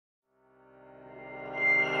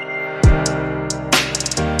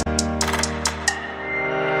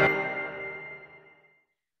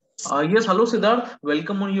Yes, hello Siddharth.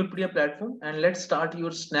 Welcome on YourPedia platform, and let's start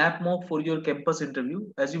your snap mock for your campus interview.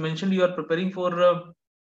 As you mentioned, you are preparing for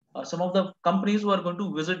some of the companies who are going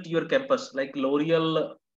to visit your campus, like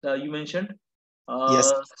L'Oreal. You mentioned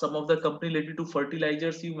Yes, some of the company related to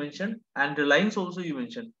fertilizers. You mentioned, and Reliance also you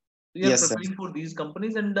mentioned. So you are yes, sir. preparing for these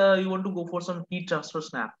companies, and you want to go for some heat transfer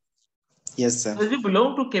snap. Yes, sir. So as you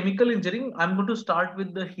belong to chemical engineering, I'm going to start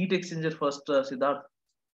with the heat exchanger first, Siddharth.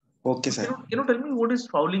 Okay, So sir. can you tell me what is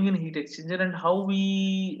fouling in heat exchanger and how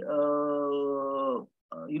we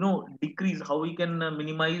decrease, how we can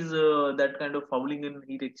minimize that kind of fouling in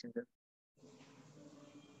heat exchanger?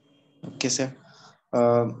 Okay, sir.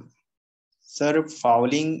 Sir,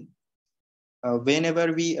 fouling,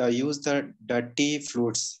 whenever we use the dirty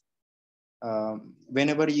fluids,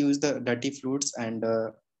 whenever you use the dirty fluids and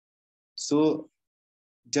so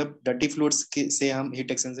जब dirty fluids से हम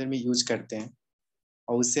heat exchanger में use करते हैं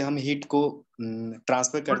और उससे हम heat को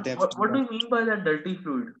transfer What, करते what do हैं you mean by that dirty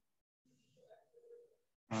fluid?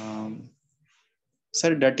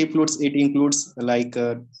 Sir, dirty fluids, it includes like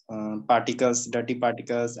particles, dirty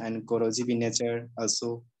particles, and corrosive in nature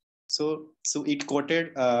also. So it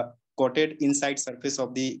coated inside surface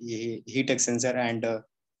of the heat exchanger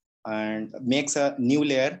and makes a new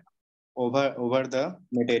layer over the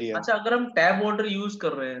material. अच्छा, अगर हम tap water use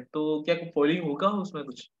कर रहे हैं तो क्या falling होगा उसमें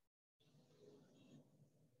कुछ?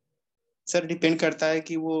 सर डिपेंड करता है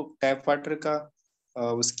कि वो टैप वाटर का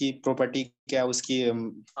उसकी प्रॉपर्टी क्या उसकी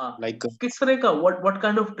हाँ, लाइक किस तरह का what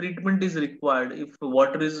kind of treatment is required if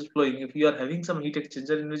water is flowing, if you are having some heat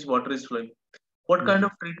exchanger in which water is flowing, what kind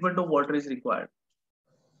of treatment of water is required?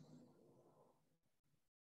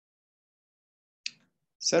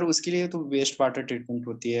 Sir उसके लिए तो waste water treatment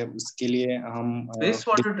होती है उसके लिए हम waste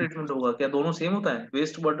water treatment होगा क्या? दोनों सेम होता है?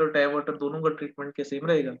 वेस्ट वाटर टैप वाटर दोनों का ट्रीटमेंट क्या सेम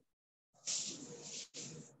रहेगा?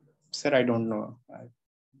 Sir I don't know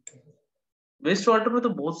waste water में तो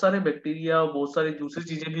बहुत सारे बैक्टीरिया, बहुत सारी दूसरी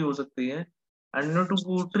चीजें भी हो सकती हैं, and not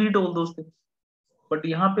to treat all those things. But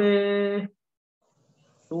यहाँ पे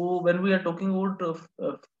तो when we are talking about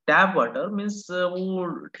tap water means वो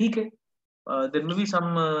ठीक है, there may be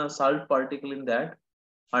some salt particle in that,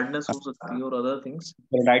 hardness हो सकती है और other things.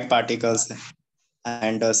 Chloride particles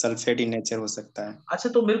and sulphate in nature हो सकता है अच्छा,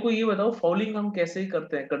 तो मेरे को ये बताओ फॉलिंग हम कैसे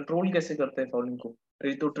करते हैं, कंट्रोल कैसे करते हैं फॉलिंग को?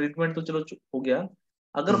 तो ट्रीटमेंट तो चलो हो गया,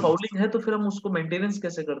 अगर फॉलिंग है तो फिर हम उसको मेंटेनेंस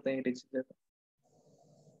कैसे करते हैं हीट एक्सचेंजर का?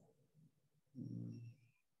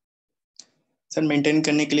 सर मेंटेन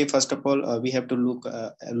करने के लिए first of all we have to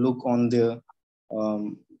look on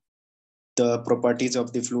the properties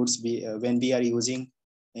of the fluids when we are using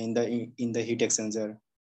in the heat exchanger.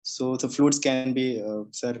 So the fluids can be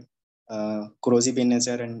sir corrosive in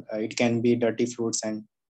nature and it can be dirty fluids and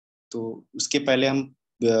तो उसके पहले हम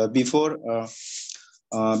before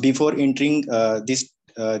entering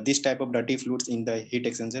this type of dirty fluids in the heat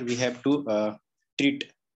exchanger we have to treat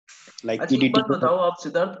like अच्छा, एक EDT. बात बताओ आप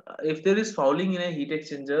Siddharth, if there is fouling in a heat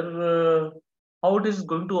exchanger, how it is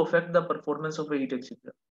going to affect the performance of a heat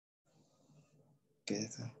exchanger? Okay,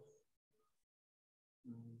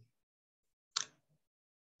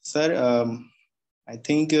 sir, I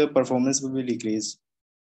think performance will be decreased.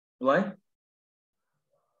 Why?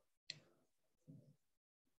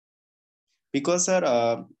 Because sir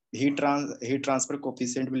heat transfer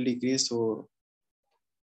coefficient will decrease, so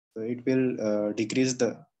it will decrease the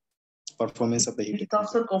performance of the heat heat exchanger.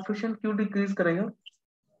 Transfer coefficient क्यों decrease करेगा?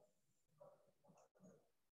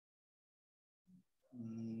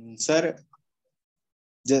 Sir,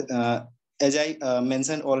 as I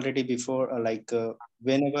mentioned already before,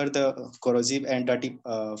 whenever the corrosive and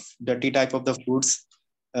dirty type of the fluids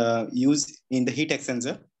used in the heat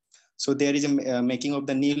exchanger, so there is a making of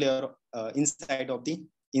the new layer inside of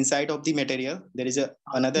the material. There is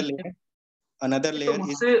another layer. Another तो layer is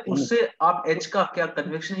उससे उससे आप H का क्या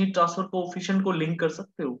convection heat transfer coefficient को link कर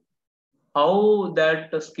सकते हो? हाउ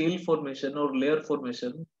दैट स्केल फॉर्मेशन और layer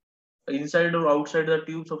formation inside or outside the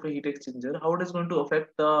tubes of a heat exchanger, how it is going to affect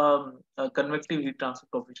the convective heat transfer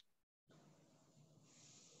coefficient?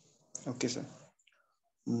 okay, sir.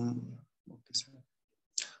 Okay, sir.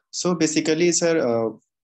 So basically, sir,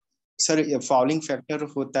 fouling factor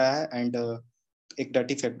होता है and एक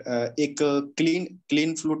dirty factor, एक clean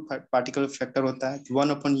fluid particle factor होता है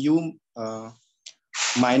 1/u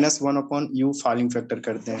 -1/u fouling factor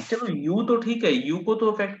करते हैं. चलो U तो ठीक है, U को तो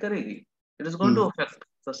अफेक्ट करेगी, it is going to affect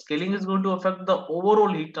the scaling, is going to affect the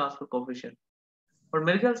overall heat transfer coefficient. पर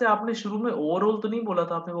मेरे ख्याल से आपने शुरू में ओवरऑल तो नहीं बोला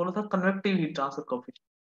था, आपने बोला था convective heat transfer coefficient.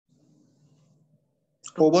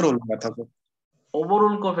 Overall हुआ था वो.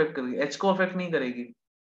 ओवरऑल को अफेक्ट करेगी, एच को अफेक्ट नहीं करेगी.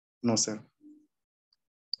 No sir.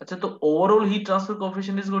 अच्छा, तो overall heat transfer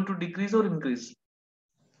coefficient is going to decrease और इंक्रीज?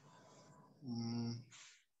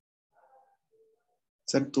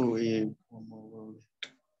 सर तो ये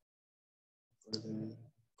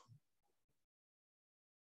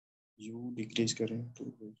यू डिक्रीज करें तो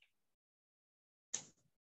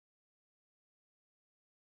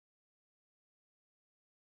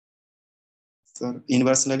sir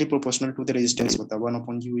inversely proportional to the resistance होता है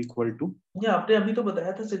 1/u इक्वल टू। ये आपने अभी तो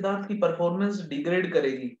बताया था सिद्धार्थ की परफॉर्मेंस डिग्रेड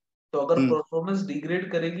करेगी, तो अगर परफॉर्मेंस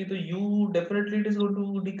डिग्रेड करेगी तो you definitely it is going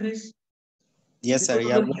to decrease. Yes sir,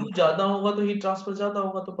 या अगर यू ज्यादा होगा तो हीट ट्रांसफर ज्यादा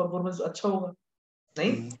होगा तो परफॉर्मेंस अच्छा होगा,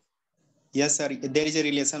 नहीं? yes sir, there is a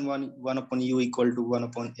relation 1 upon u equal to 1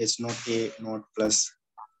 upon h naught a naught plus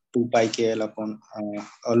 2 pi kl upon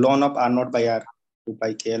ln of r naught by r 2 pi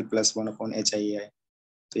kl plus 1 upon h I I।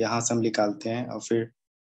 तो यहाँ से हम निकालते हैं और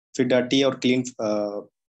फिर dirty और clean.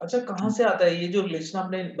 अच्छा, कहाँ से आता है ये जो रिलेशन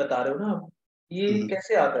आपने बता रहे हो ना, ये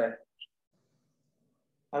कैसे आता है?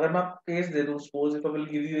 अगर मैं आपको केस दे दूं, suppose if I will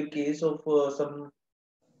give you a case of some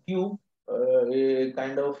tube, a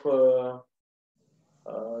kind of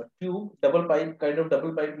tube, double pipe, kind of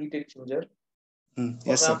double pipe heat exchanger, और यस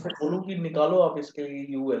मैं सर, आपसे बोलूं कि निकालो आप इसके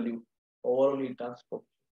you value, overall heat transfer,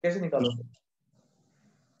 कैसे निकालोगे?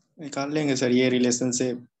 निकाल लेंगे सर ये रिलेशन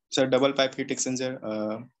से। Sir double pipe heat exchanger,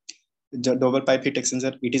 double pipe heat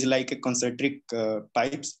exchanger, it is like a concentric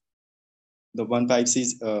pipes. The one pipes is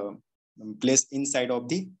placed inside of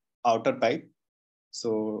the outer pipe, so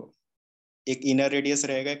एक inner radius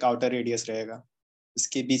रहेगा, एक outer radius रहेगा,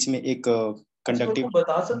 इसके बीच में एक अच्छा, मेरे को कंडक्टिव।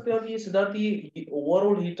 बता सकते हो आप ये सिद्धार्थ, ये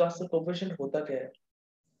ओवरऑल हीट ट्रांसफर कोएफिशिएंट होता क्या है?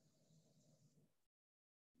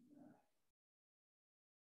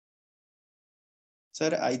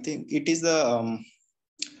 Sir I think it is the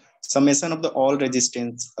summation of the all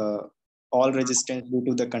resistance due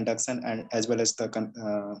to the conduction and as well as the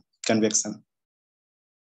convection।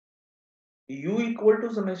 U equal to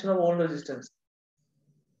summation of all resistance।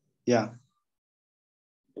 या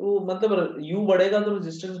तो मतलब U बढ़ेगा तो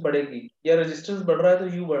resistance बढ़ेगी, या रेजिस्टेंस बढ़ रहा है तो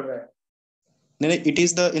U बढ़ रहा है? नहीं, it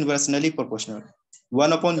is the inversely proportional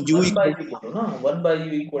 1 upon u 1 by equal U बोलो ना, 1 by U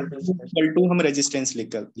equal to summation। to हम रेजिस्टेंस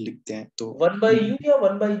लिखते हैं तो 1 by U या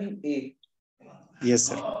 1 by UA? Yes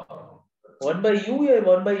sir, 1 by U या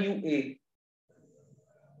 1 by UA?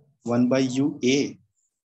 1 by u a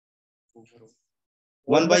 1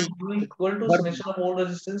 1 by by U equal to summation of all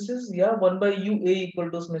resistances या 1 by UA equal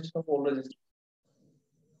to summation of all resistance?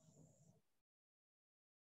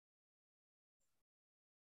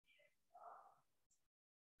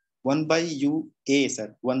 1 by u a sir,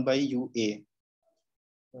 1 by u a।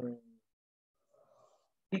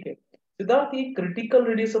 ठीक है सिद्धार्थ, ये critical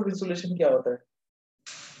radius of insulation क्या होता है?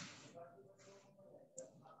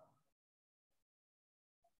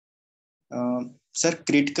 Sir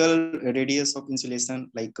critical radius of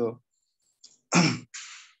insulation like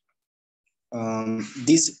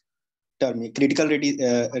this term critical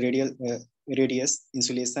radius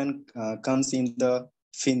insulation comes in the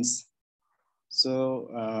fins। So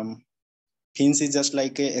fins is just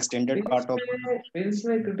like a extended part of fins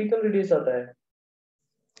में critical radius आता है?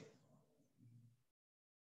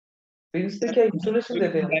 Fins से क्या insulation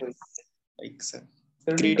देते हैं हमको? like sir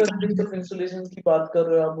critical critical। Radius of insulation की बात कर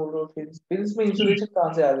रहे हो आप, बोल रहे हो फिन्स, फिन्स में इंसुलेशन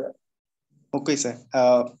कहाँ से आ गया? Okay sir,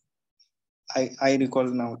 I recall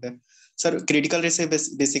now that sir critical race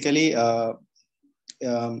basically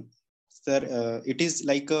sir it is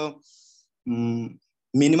like a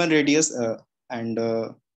minimum radius and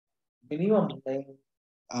minimum नहीं,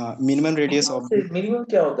 minimum radius of मिनिमम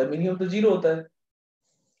क्या होता है? मिनिमम तो जीरो होता है।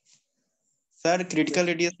 sir critical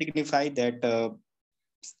radius signify that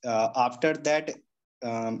after that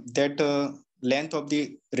length of the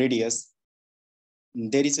radius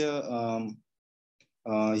there is a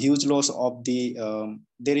huge loss of the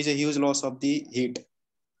there is a huge loss of the heat,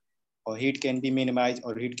 or heat can be minimized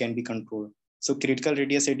or heat can be controlled। so critical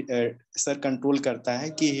radius sir control करता है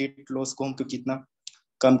कि heat loss को हमको कितना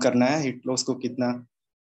कम करना है, heat loss को कितना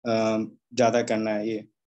ज्यादा करना है। ये तो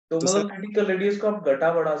तो मतलब सर क्रिटिकल रेडियस को आप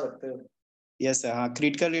घटा बढ़ा सकते हो? यस हाँ,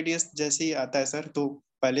 क्रिटिकल रेडियस जैसे ही आता है सर तो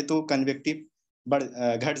पहले तो कन्वेक्टिव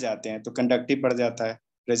घट जाते हैं तो कंडक्टिव बढ़ जाता है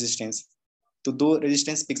रेजिस्टेंस। तो दो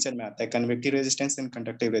रेजिस्टेंस पिक्चर में आता है, convective resistance and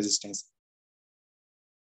conductive resistance.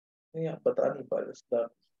 नहीं, आप बता नहीं पा रहे इसका।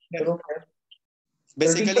 चलो खैर,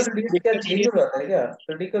 बेसिकली क्रिटिकल रेडियस क्या चेंज हो जाता है क्या?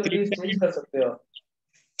 क्रिटिकल रेडियस चेंज कर सकते हो आप?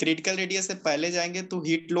 क्रिटिकल रेडियस से पहले जाएंगे तो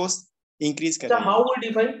हीट लॉस इंक्रीज अच्छा, करेगा। How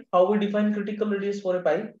we define critical radius for a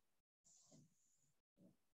pipe?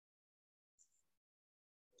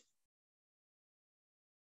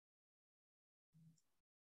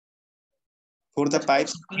 For the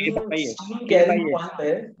pipes steam carrying pipe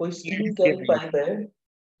है, कोई स्टीम कैरिंग पाइप है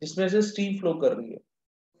जिसमें से स्टीम फ्लो कर रही है,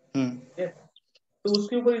 ठीक है? तो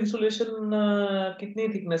उसके ऊपर इंसुलेशन कितनी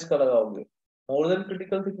थिकनेस का लगाओगे? More than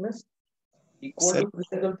critical thickness, equal Sir, to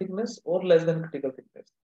critical thickness और less than critical thickness?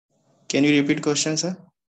 can you repeat question, sir?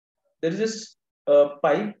 There is this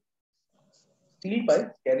pipe, steel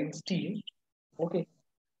pipe carrying steel, okay,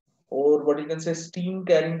 or what you can say steam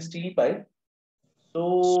carrying steel pipe.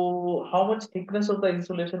 So how much thickness of the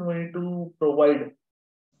insulation we need to provide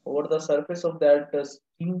over the surface of that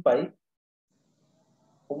steam pipe,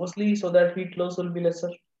 obviously, so that heat loss will be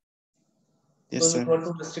lesser, Yes, because we sir. want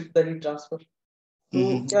to restrict the heat transfer. तो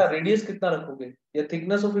क्या radius कितना रखोगे या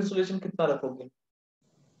thickness of insulation कितना रखोगे?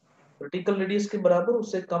 Vertical radius के बराबर,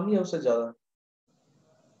 उससे कम या उससे ज्यादा?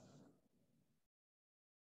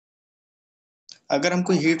 अगर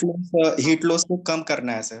हमको हीट लॉस को कम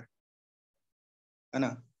करना है सर, है ना,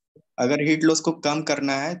 अगर हीट लॉस को कम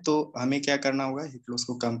करना है तो हमें क्या करना होगा? हीट लॉस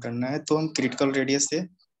को कम करना है तो हम क्रिटिकल रेडियस से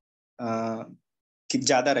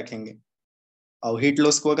ज्यादा रखेंगे, और हीट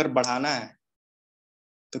लॉस को अगर बढ़ाना है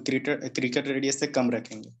तो क्रिटिकल रेडियस से कम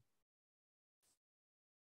रखेंगे।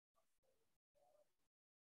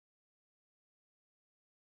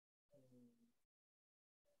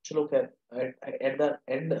 चलो खैर, at the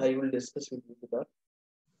and I will discuss with you that.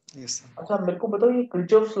 Yes sir. अच्छा मेरे को बताओ, ये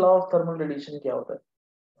Kirchhoff's law of thermal radiation क्या होता है?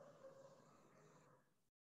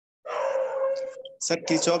 Sir,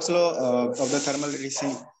 Kirchhoff's law of the thermal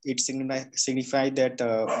radiation, it signify that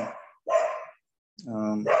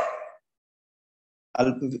um,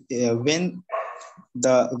 when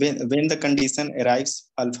the condition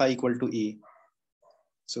arrives alpha equal to E,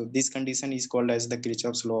 so this condition is called as the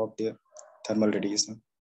Kirchhoff's law of the thermal radiation.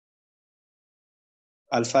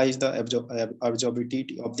 Alpha is the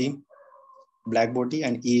absorptivity of the black body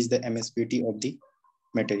and E is the emissivity of the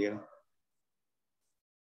material.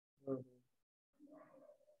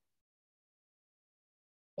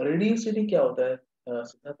 Radiosity क्या होता है?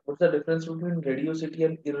 What's the difference between radiosity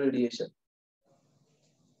and irradiation?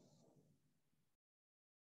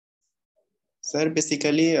 Sir,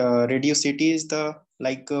 basically, radiosity is the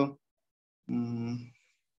like um,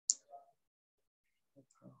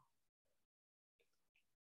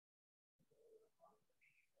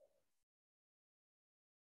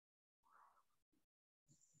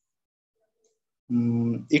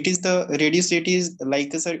 it is the radiosity is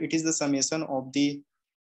like, sir, it is the summation of the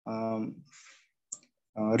um,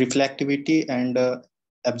 reflectivity and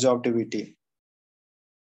absorptivity,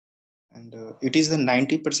 and it is the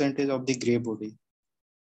 90% of the gray body.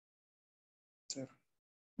 Sir,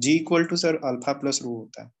 G equal to sir alpha plus rho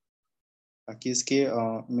होता है, ताकि इसके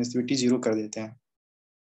emissivity 0 कर देते हैं।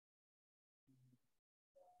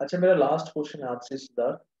 अच्छा मेरा last question है आपसे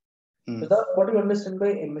Siddharth. Siddharth, what you understand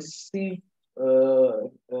by MSc,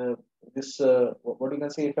 this what you can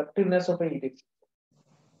say effectiveness of a heat exchanger?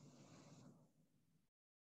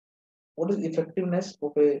 What is effectiveness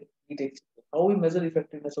of a heat exchanger? How we measure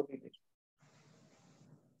effectiveness of heat exchanger?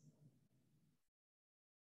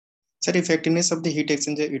 Sir, effectiveness of the heat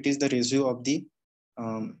exchanger, it is the ratio of the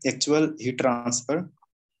actual heat transfer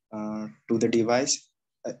to the device,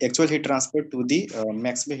 actual heat transfer to the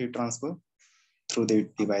maximum heat transfer through the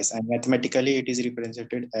device, and mathematically it is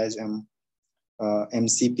represented as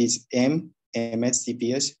MCPM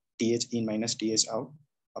MHCPH TH in minus TH out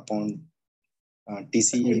upon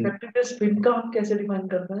TC in. Effectiveness fin का हम कैसे define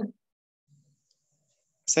करते हैं?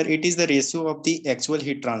 Sir, it is the ratio of the actual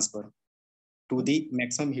heat transfer to the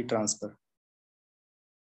maximum heat transfer.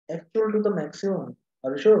 Actual to the maximum,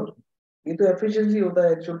 are you sure? ये तो efficiency होता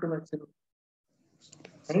है actual to maximum,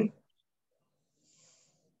 नहीं?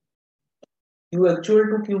 Q actual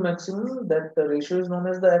to Q maximum, that ratio is known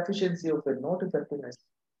as the efficiency of it, not effectiveness.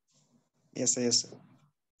 Yes sir, yes sir.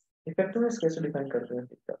 Effectiveness कैसे define करते हैं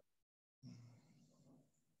इसका?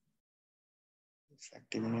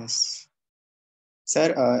 Effectiveness, sir,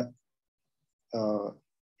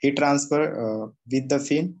 heat transfer with the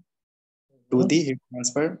fin to the heat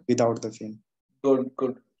transfer without the fin. Good,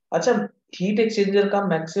 good. अच्छा, heat exchanger का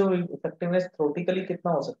maximum effectiveness theoretically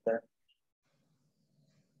कितना हो सकता है?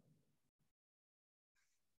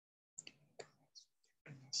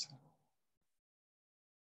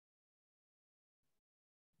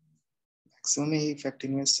 Maximum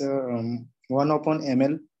effectiveness 1 upon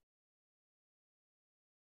ml.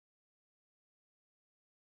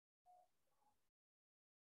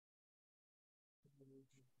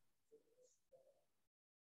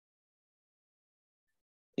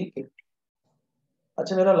 ठीक है।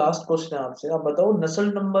 अच्छा मेरा लास्ट क्वेश्चन है आपसे, आप बताओ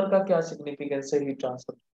नस्ल नंबर का क्या सिग्निफिकेंस है heat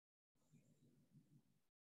transfer?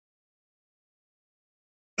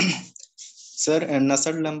 Sir,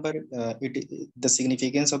 Nusselt number, the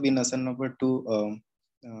significance of the Nusselt number to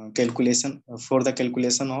calculation for the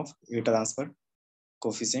calculation of heat transfer.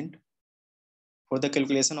 coefficient for the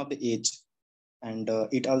calculation of the age, and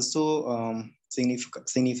it also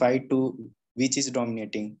signified to which is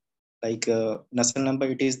dominating. Like Nusselt number,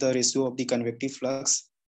 it is the ratio of the convective flux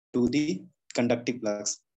to the conductive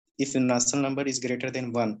flux. If Nusselt number is greater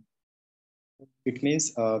than 1, it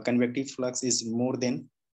means convective flux is more than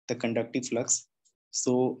the conductive flux.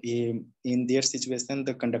 So in their situation,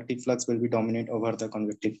 the conductive flux will be dominant over the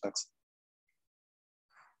convective flux.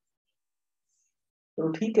 तो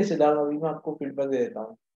ठीक है सिद्धार्थ, अभी मैं आपको feedback दे देता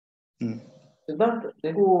हूँ। सिद्धार्थ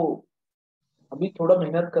देखो, अभी थोड़ा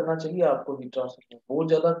मेहनत करना चाहिए आपको हीट ट्रांसफर में। बहुत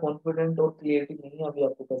ज्यादा कॉन्फिडेंट और क्लियरिटी नहीं है अभी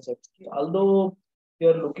आपको कंसेप्ट की। Although you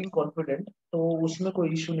are looking confident, तो उसमें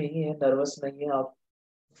कोई इशू नहीं है, नर्वस नहीं है आप,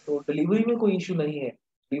 तो डिलीवरी में कोई इशू नहीं है,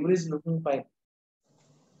 delivery is looking fine.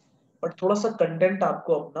 But थोड़ा सा कंटेंट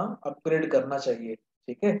आपको अपना अपग्रेड करना चाहिए,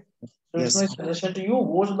 ठीक है? So it's my suggestion to you,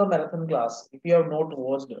 watch the marathon class if you have not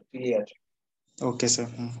watched yet. Okay sir.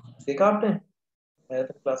 देखा आपने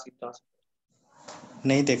मैराथन क्लास की क्लास?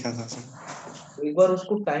 नहीं देखा था सर। तो एक बार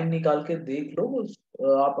उसको टाइम निकाल के देख लो,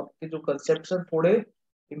 आप आपके जो कंसेप्शन थोड़े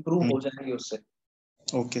इम्प्रूव हो जाएंगे उससे।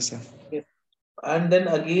 Okay sir. And then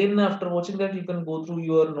again after watching that you can go through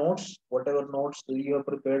your notes, whatever notes you have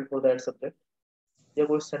prepared for that subject, या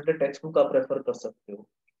कोई स्टैंडर्ड टेक्स्ट बुक आप रेफर कर सकते हो।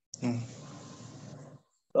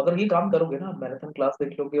 तो अगर ये काम करोगे ना, मैराथन क्लास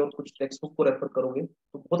देख लोगे और कुछ टेक्स्ट बुक को रेफर करोगे,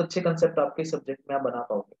 तो बहुत अच्छे कंसेप्ट आपके सब्जेक्ट में आप बना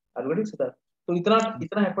पाओगे। ऑलरेडी सिद्धार्थ, तो इतना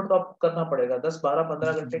इतना एफर्ट तो आपको करना पड़ेगा, 10 12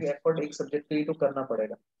 15 घंटे का एफर्ट एक सब्जेक्ट के लिए तो करना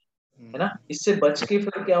पड़ेगा, है ना? इससे बच के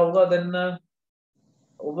फिर क्या होगा देन,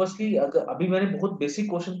 ऑब्वियसली अगर अभी मैंने बहुत बेसिक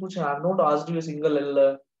क्वेश्चन पूछे, I have not asked you a single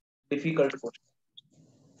difficult question,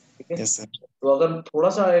 ठीक है? Yes sir. तो अगर थोड़ा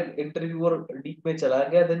सा इंटरव्यूअर डीप में चला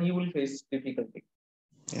गया then you will face difficulty.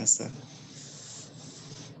 Yes sir.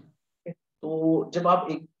 तो जब आप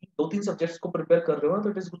एक 2-3 सब्जेक्ट्स को प्रिपेयर कर रहे हो ना, तो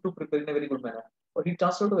it is good to prepare in a very good manner. और हीट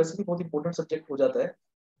ट्रांसफर तो वैसे भी बहुत इंपॉर्टेंट सब्जेक्ट हो जाता है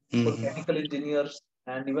for chemical engineers,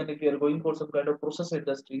 and even if you are going for some kind of process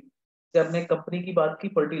industry. से अपने कंपनी की बात की,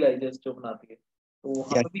 फर्टिलाइजर्स जो बनाती है, तो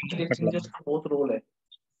वहां पे भी हीट एक्सचेंजर्स का बहुत रोल है,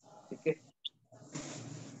 ठीक है?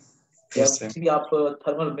 या किसी भी आप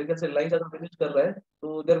थर्मल मेकर से लाइन ज्यादा विजिट कर रहा है,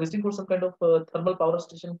 तो they are visiting for some kind of thermal power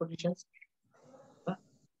station positions.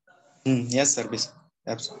 Yes sir,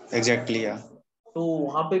 exactly या। तो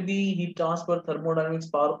वहां पे भी heat transfer, thermodynamics,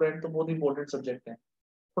 power plant तो बहुत इंपॉर्टेंट सब्जेक्ट है।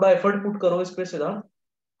 थोड़ा एफर्ट पुट करो इस पे Siddharth,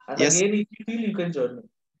 and Yes. again if you feel you can journey,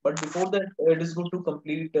 but before that it is good to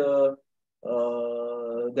complete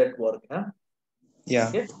that work, huh? Yeah.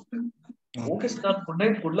 Okay. Okay Siddharth, good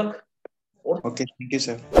night, good luck. Okay, thank you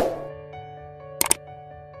sir.